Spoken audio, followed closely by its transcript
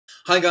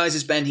Hi guys,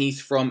 it's Ben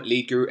Heath from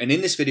Lead Guru, and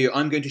in this video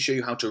I'm going to show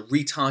you how to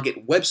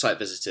retarget website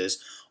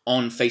visitors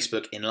on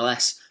Facebook in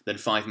less than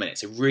 5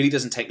 minutes. It really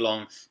doesn't take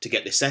long to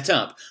get this set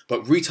up,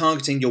 but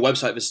retargeting your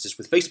website visitors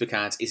with Facebook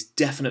ads is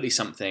definitely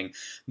something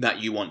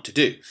that you want to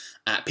do.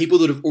 People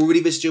that have already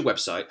visited your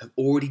website have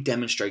already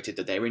demonstrated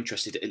that they're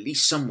interested at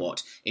least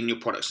somewhat in your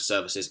products and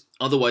services,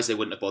 otherwise they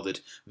wouldn't have bothered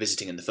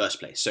visiting in the first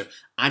place. So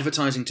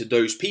advertising to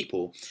those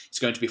people is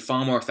going to be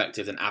far more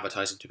effective than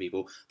advertising to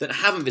people that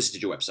haven't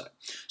visited your website.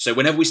 So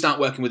whenever we start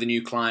working with a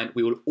new client,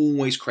 we will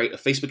always create a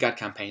Facebook ad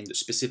campaign that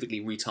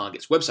specifically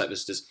retargets website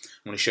visitors.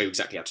 I'm going to show you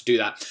exactly how to do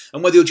that.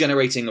 And whether you're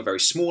generating a very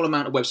small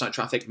amount of website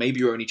traffic,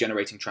 maybe you're only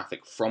generating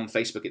traffic from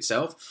Facebook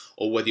itself,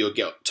 or whether you'll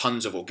get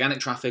tons of organic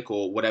traffic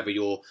or whatever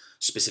your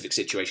specific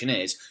situation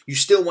is, you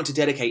still want to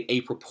dedicate a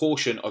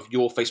proportion of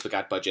your Facebook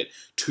ad budget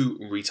to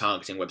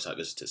retargeting website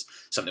visitors,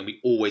 something we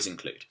always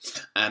include.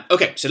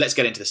 Okay, so let's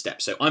get into the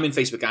steps. So I'm in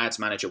Facebook Ads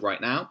Manager right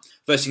now.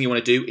 First thing you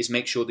want to do is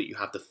make sure that you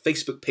have the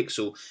Facebook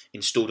pixel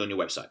installed on your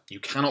website.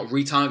 You cannot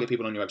retarget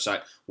people on your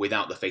website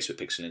without the Facebook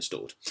pixel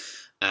installed.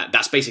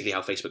 That's basically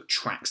how Facebook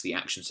tracks the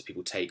actions that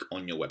people take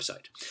on your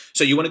website.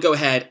 So you want to go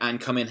ahead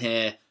and come in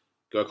here,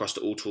 go across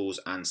to All Tools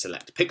and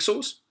select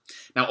Pixels.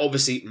 Now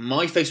obviously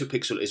my Facebook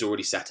pixel is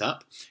already set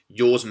up,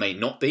 yours may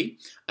not be,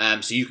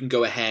 so you can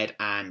go ahead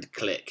and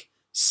click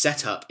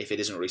Setup if it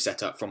isn't already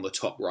set up from the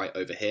top right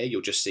over here.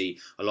 You'll just see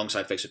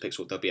alongside Facebook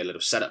pixel there'll be a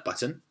little setup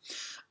button.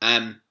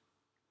 It's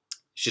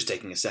just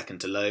taking a second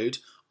to load.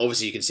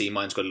 Obviously you can see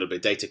mine's got a little bit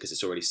of data because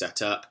it's already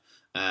set up.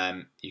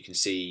 You can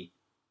see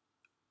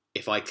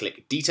if I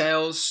click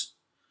Details,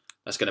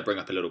 that's going to bring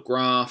up a little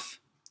graph,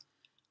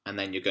 and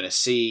then you're going to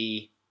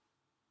see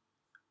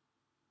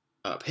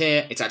up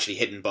here, it's actually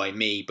hidden by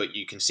me, but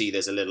you can see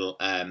there's a little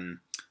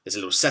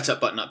setup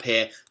button up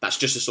here. That's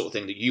just the sort of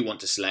thing that you want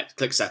to select.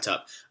 Click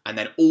Setup, and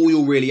then all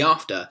you're really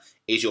after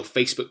is your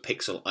Facebook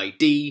Pixel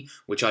ID,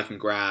 which I can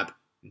grab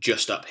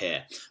just up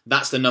here.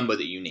 That's the number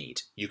that you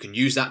need. You can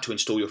use that to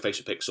install your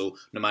Facebook Pixel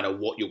no matter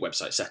what your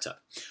website setup.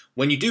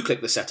 When you do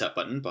click the Setup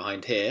button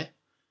behind here,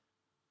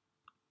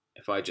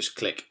 if I just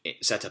click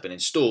Setup and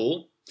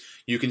Install,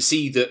 you can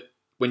see that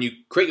when you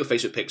create your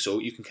Facebook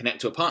Pixel, you can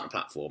connect to a partner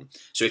platform.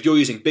 So if you're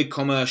using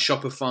BigCommerce,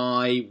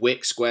 Shopify,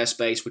 Wix,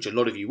 Squarespace, which a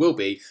lot of you will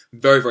be,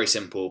 very, very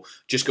simple.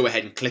 Just go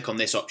ahead and click on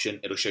this option.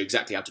 It'll show you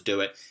exactly how to do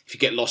it. If you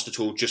get lost at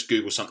all, just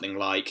Google something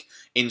like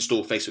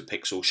install Facebook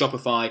Pixel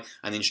Shopify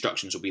and the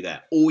instructions will be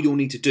there. All you'll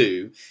need to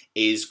do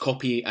is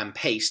copy and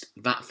paste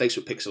that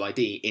Facebook Pixel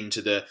ID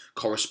into the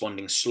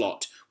corresponding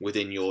slot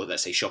within your,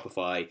 let's say,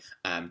 Shopify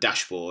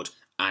dashboard,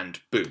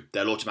 and boom,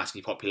 they'll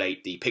automatically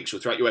populate the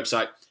pixel throughout your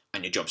website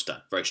and your job's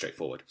done. Very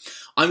straightforward.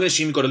 I'm going to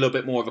assume you've got a little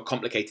bit more of a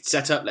complicated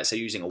setup. Let's say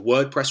using a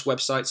WordPress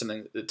website,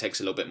 something that takes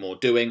a little bit more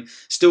doing.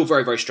 Still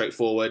very, very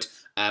straightforward.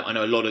 I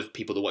know a lot of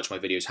people that watch my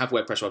videos have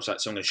WordPress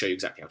websites, so I'm going to show you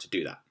exactly how to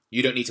do that.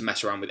 You don't need to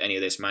mess around with any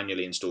of this,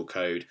 manually install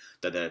code,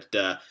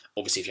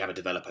 Obviously, if you have a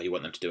developer, you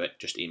want them to do it,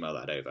 just email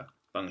that over.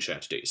 I'm going to show you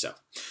how to do it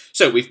yourself.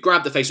 So we've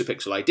grabbed the Facebook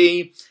Pixel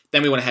ID,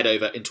 then we want to head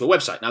over into a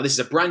website. Now this is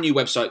a brand new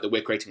website that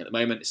we're creating at the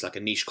moment. It's like a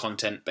niche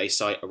content-based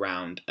site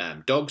around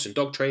dogs and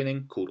dog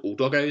training called All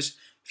Doggos,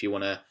 if you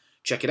want to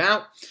check it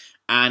out.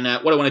 And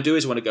what I want to do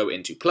is I want to go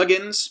into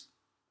plugins,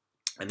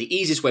 and the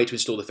easiest way to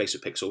install the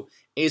Facebook Pixel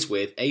is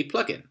with a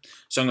plugin.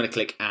 So I'm going to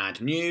click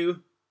Add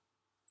New,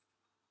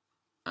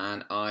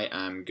 and I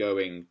am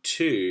going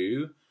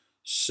to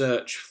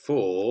search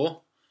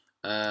for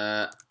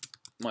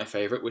my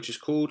favourite, which is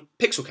called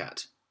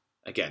PixelCat.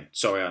 Again,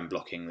 sorry I'm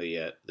blocking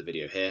the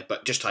video here,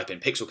 but just type in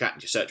PixelCat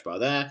into your search bar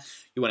there.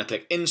 You want to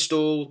click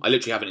Install. I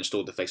literally haven't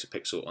installed the Facebook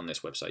Pixel on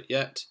this website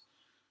yet.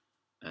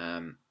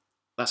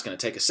 That's going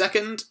to take a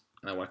second,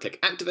 and I want to click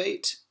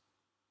Activate.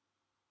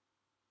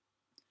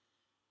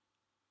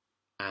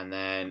 And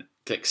then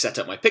click Set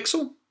Up My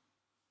Pixel.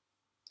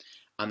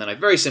 And then I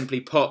very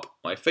simply pop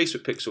my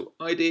Facebook Pixel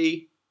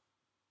ID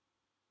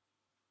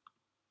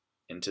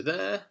into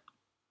there.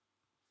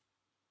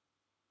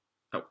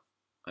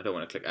 I don't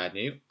want to click Add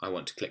New, I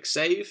want to click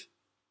Save.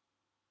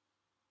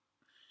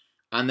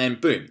 And then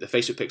boom, the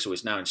Facebook Pixel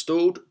is now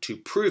installed. To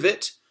prove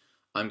it,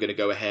 I'm going to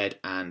go ahead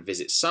and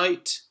visit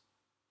Site.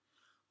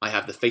 I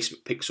have the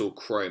Facebook Pixel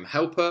Chrome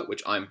helper,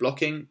 which I'm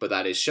blocking, but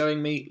that is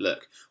showing me,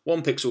 look,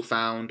 one pixel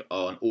found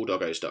on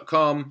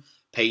alldoggos.com,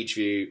 page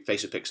view,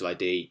 Facebook Pixel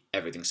ID,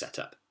 everything set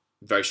up.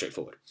 Very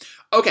straightforward.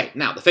 Okay,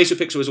 now the Facebook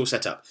Pixel is all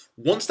set up.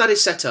 Once that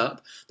is set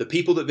up, the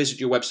people that visit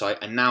your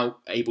website are now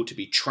able to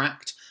be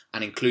tracked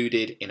and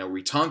included in a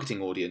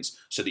retargeting audience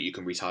so that you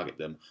can retarget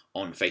them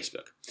on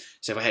Facebook.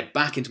 So if I head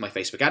back into my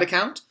Facebook ad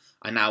account,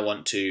 I now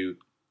want to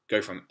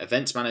go from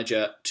Events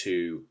Manager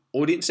to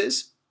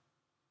Audiences.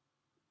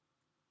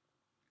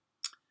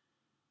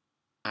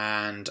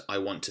 And I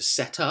want to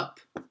set up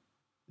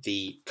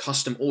the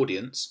custom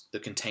audience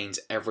that contains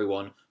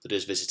everyone that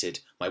has visited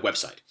my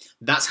website.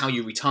 That's how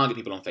you retarget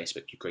people on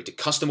Facebook. You create a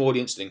custom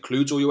audience that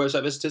includes all your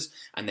website visitors,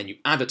 and then you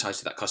advertise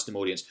to that custom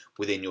audience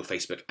within your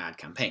Facebook ad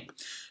campaign.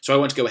 So I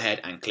want to go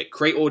ahead and click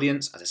Create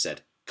Audience. As I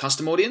said,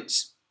 Custom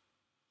Audience.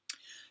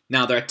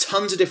 Now, there are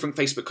tons of different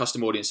Facebook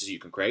custom audiences you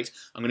can create.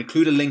 I'm going to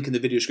include a link in the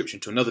video description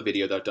to another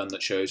video that I've done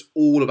that shows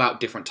all about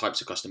different types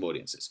of custom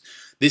audiences.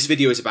 This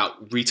video is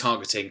about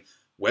retargeting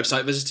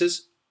website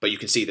visitors, but you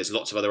can see there's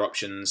lots of other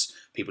options.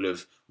 People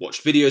have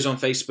watched videos on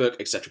Facebook,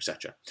 etc.,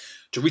 etc.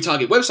 To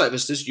retarget website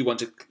visitors, you want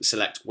to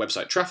select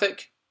website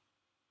traffic.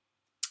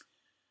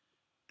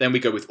 Then we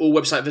go with all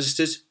website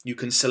visitors. You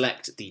can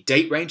select the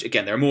date range.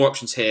 Again, there are more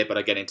options here, but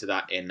I get into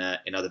that in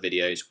other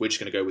videos. We're just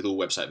going to go with all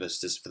website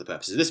visitors for the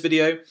purposes of this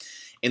video.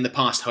 In the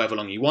past, however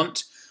long you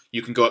want.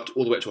 You can go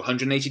all the way up to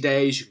 180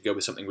 days. You can go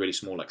with something really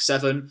small like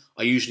 7.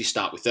 I usually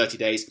start with 30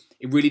 days.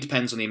 It really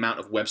depends on the amount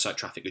of website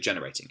traffic you're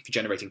generating. If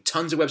you're generating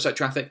tons of website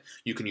traffic,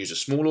 you can use a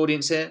small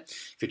audience here.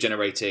 If you're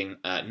generating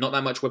not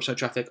that much website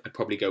traffic, I'd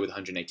probably go with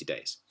 180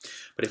 days.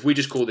 But if we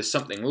just call this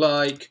something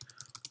like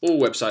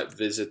all website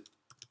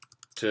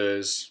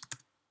visitors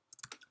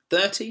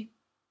 30,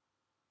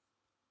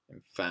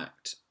 in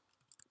fact,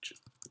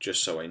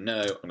 just so I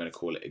know, I'm going to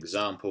call it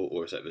example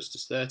or website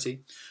visitors 30.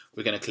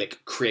 We're going to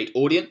click create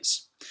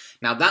audience.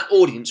 Now that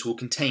audience will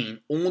contain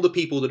all the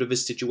people that have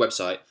visited your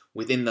website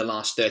within the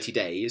last 30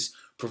 days,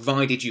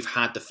 provided you've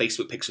had the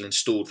Facebook pixel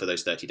installed for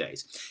those 30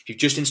 days. If you've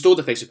just installed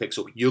the Facebook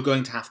pixel, you're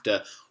going to have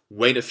to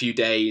wait a few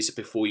days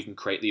before you can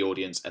create the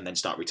audience and then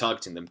start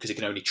retargeting them, because it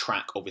can only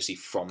track obviously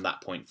from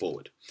that point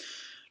forward.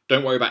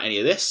 Don't worry about any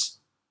of this.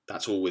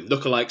 That's all with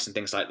lookalikes and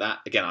things like that.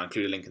 Again, I'll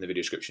include a link in the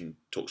video description,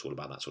 talks all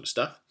about that sort of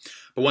stuff.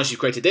 But once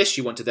you've created this,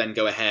 you want to then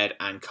go ahead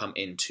and come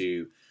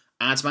into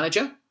Ads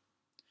Manager.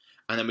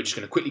 And then we're just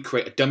going to quickly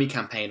create a dummy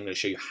campaign. I'm going to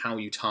show you how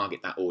you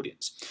target that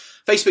audience.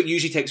 Facebook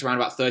usually takes around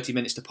about 30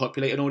 minutes to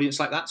populate an audience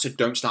like that, so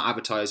don't start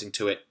advertising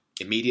to it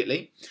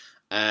immediately.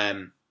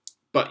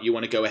 But you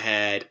want to go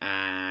ahead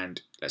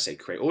and, let's say,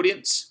 create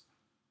audience.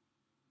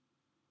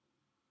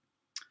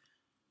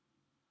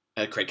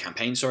 Create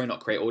campaign, sorry, not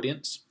create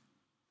audience.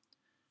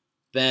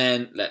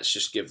 Then let's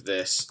just give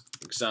this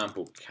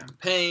example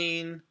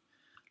campaign.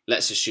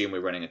 Let's assume we're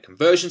running a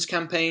conversions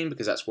campaign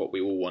because that's what we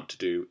all want to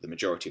do the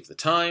majority of the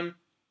time.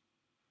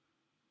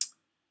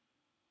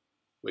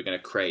 We're going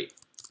to create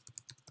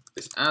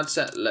this ad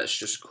set. Let's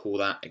just call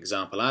that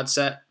example ad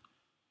set.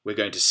 We're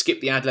going to skip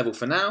the ad level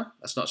for now.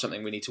 That's not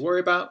something we need to worry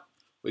about.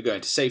 We're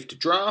going to save to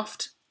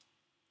draft.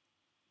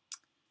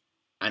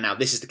 And now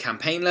this is the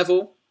campaign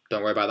level.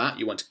 Don't worry about that.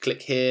 You want to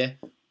click here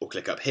or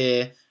click up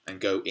here and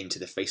go into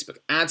the Facebook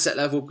ad set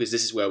level, because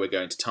this is where we're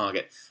going to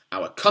target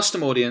our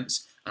custom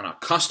audience, and our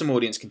custom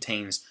audience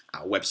contains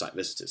our website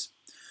visitors.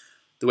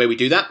 The way we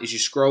do that is you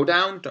scroll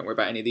down, don't worry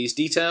about any of these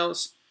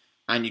details,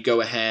 and you go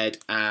ahead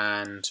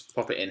and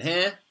pop it in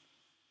here,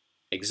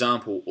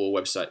 example or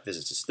website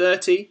visitors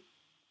 30.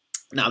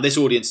 Now this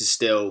audience is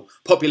still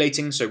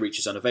populating, so reach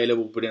is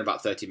unavailable, but in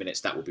about 30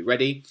 minutes that will be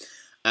ready.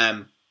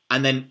 And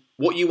then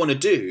what you want to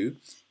do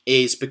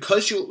is,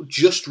 because you're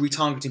just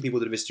retargeting people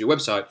that have visited your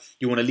website,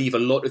 you want to leave a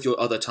lot of your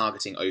other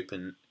targeting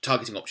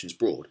options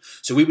broad.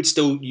 So we would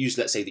still use,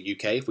 let's say, the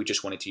UK. If we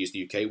just wanted to use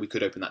the UK, we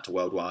could open that to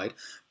worldwide.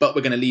 But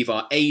we're going to leave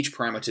our age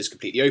parameters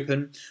completely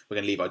open. We're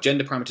going to leave our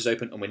gender parameters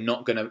open, and we're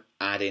not going to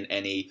add in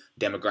any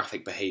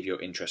demographic, behavior,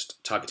 or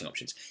interest targeting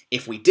options.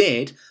 If we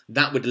did,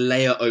 that would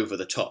layer over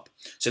the top.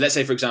 So let's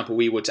say, for example,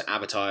 we were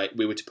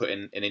to put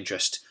in an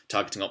interest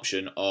targeting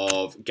option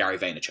of Gary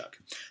Vaynerchuk.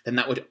 Then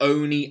that would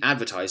only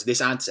advertise,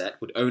 this ad set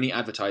would only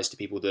advertise to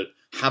people that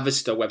have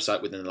visited our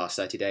website within the last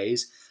 30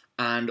 days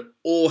and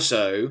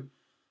also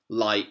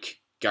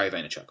like Gary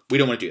Vaynerchuk. We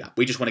don't want to do that.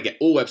 We just want to get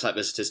all website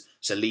visitors,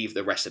 so leave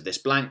the rest of this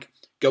blank.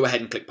 Go ahead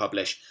and click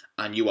publish,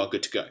 and you are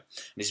good to go. And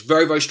it's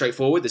very, very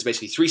straightforward. There's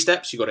basically 3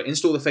 steps. You've got to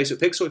install the Facebook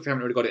pixel if you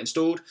haven't already got it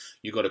installed.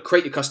 You've got to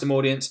create your custom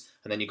audience,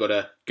 and then you've got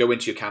to go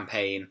into your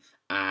campaign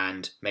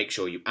and make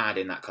sure you add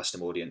in that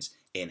custom audience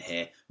in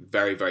here.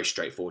 Very, very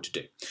straightforward to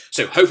do.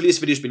 So hopefully this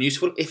video has been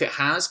useful. If it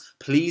has,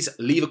 please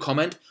leave a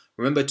comment.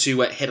 Remember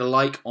to hit a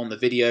like on the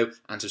video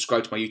and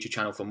subscribe to my YouTube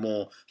channel for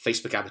more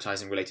Facebook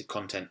advertising related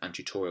content and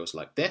tutorials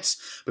like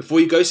this. Before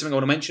you go, something I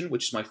want to mention,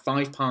 which is my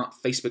 5-part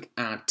Facebook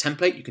ad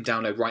template you can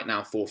download right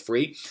now for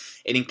free.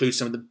 It includes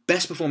some of the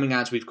best performing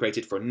ads we've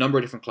created for a number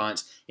of different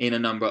clients in a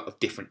number of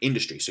different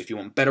industries. So if you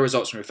want better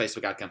results from your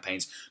Facebook ad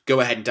campaigns,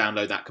 go ahead and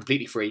download that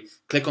completely free.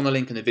 Click on the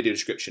link in the video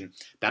description.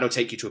 That'll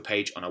take you to a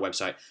page on our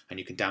website and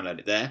you can download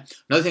it there.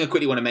 Another thing I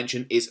quickly want to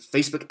mention is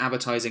Facebook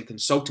advertising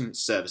consulting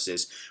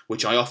services,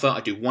 which I offer.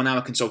 I do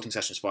 1-hour consulting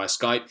sessions via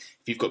Skype.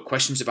 If you've got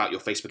questions about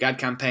your Facebook ad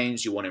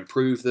campaigns, you want to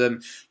improve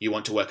them, you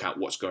want to work out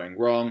what's going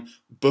wrong,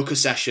 book a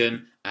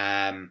session.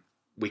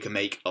 We can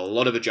make a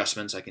lot of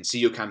adjustments. I can see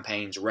your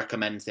campaigns,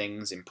 recommend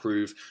things,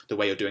 improve the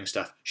way you're doing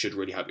stuff. Should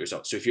really help your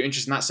results. So if you're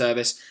interested in that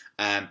service,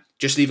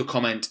 just leave a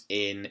comment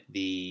in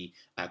the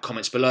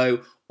comments below,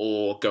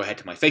 or go ahead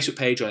to my Facebook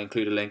page. I'll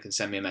include a link and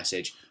send me a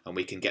message, and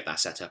we can get that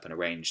set up and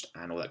arranged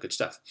and all that good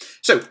stuff.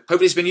 So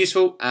hopefully it's been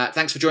useful.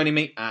 Thanks for joining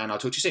me, and I'll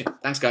talk to you soon.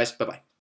 Thanks, guys. Bye-bye.